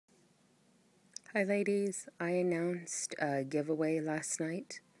Hi ladies, I announced a giveaway last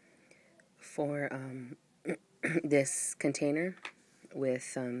night for this container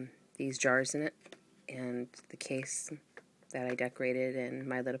with these jars in it and the case that I decorated in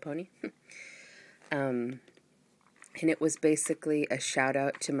My Little Pony. And it was basically a shout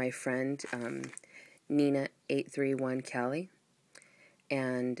out to my friend Nina831 Callie.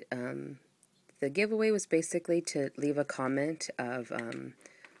 And the giveaway was basically to leave a comment of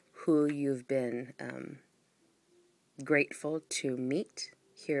who you've been grateful to meet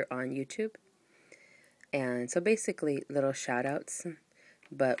here on YouTube. And so basically little shout outs,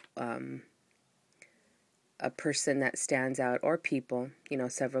 but a person that stands out, or people,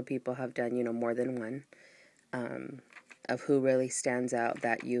 several people have done, more than one, of who really stands out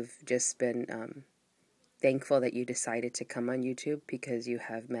that you've just been thankful that you decided to come on YouTube because you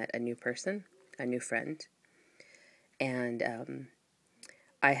have met a new person, a new friend. And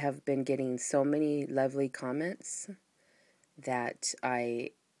I have been getting so many lovely comments that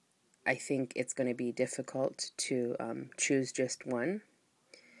I think it's going to be difficult to choose just one.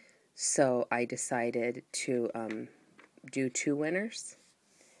 So I decided to do two winners.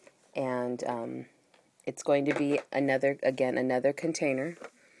 And it's going to be another container,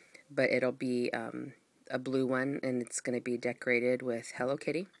 but it'll be a blue one, and it's going to be decorated with Hello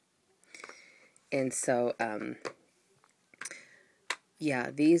Kitty. And so,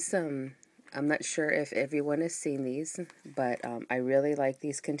 yeah, these... I'm not sure if everyone has seen these, but I really like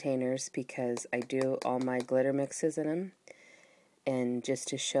these containers because I do all my glitter mixes in them. And just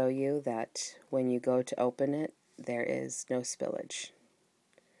to show you that when you go to open it, there is no spillage.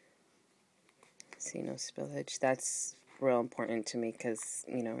 See, no spillage. That's real important to me because,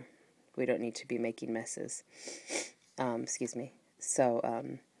 we don't need to be making messes. Excuse me. So,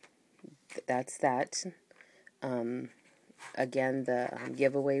 that's that. Again, the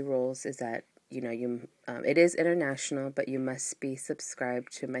giveaway rules is that, it is international, but you must be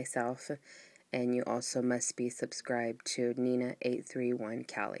subscribed to myself, and you also must be subscribed to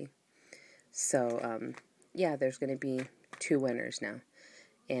Nina831 Callie. So, yeah, there's going to be two winners now.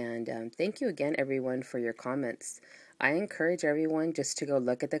 And thank you again, everyone, for your comments. I encourage everyone just to go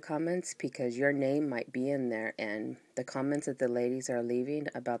look at the comments because your name might be in there, and the comments that the ladies are leaving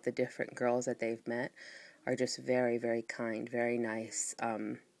about the different girls that they've met are just very, very kind, very nice.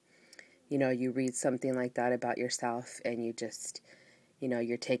 You read something like that about yourself and you just,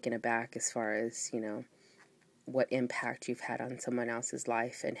 you're taken aback as far as, what impact you've had on someone else's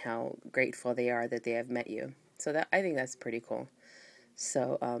life and how grateful they are that they have met you. So I think that's pretty cool.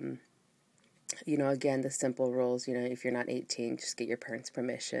 So, again, the simple rules, if you're not 18, just get your parents'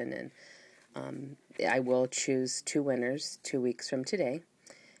 permission. And I will choose two winners 2 weeks from today.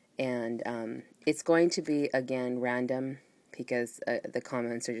 And it's going to be, again, random because the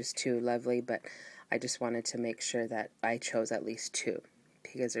comments are just too lovely. But I just wanted to make sure that I chose at least two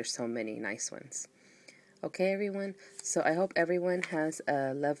because there's so many nice ones. Okay, everyone. So I hope everyone has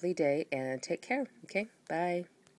a lovely day and take care. Okay, bye.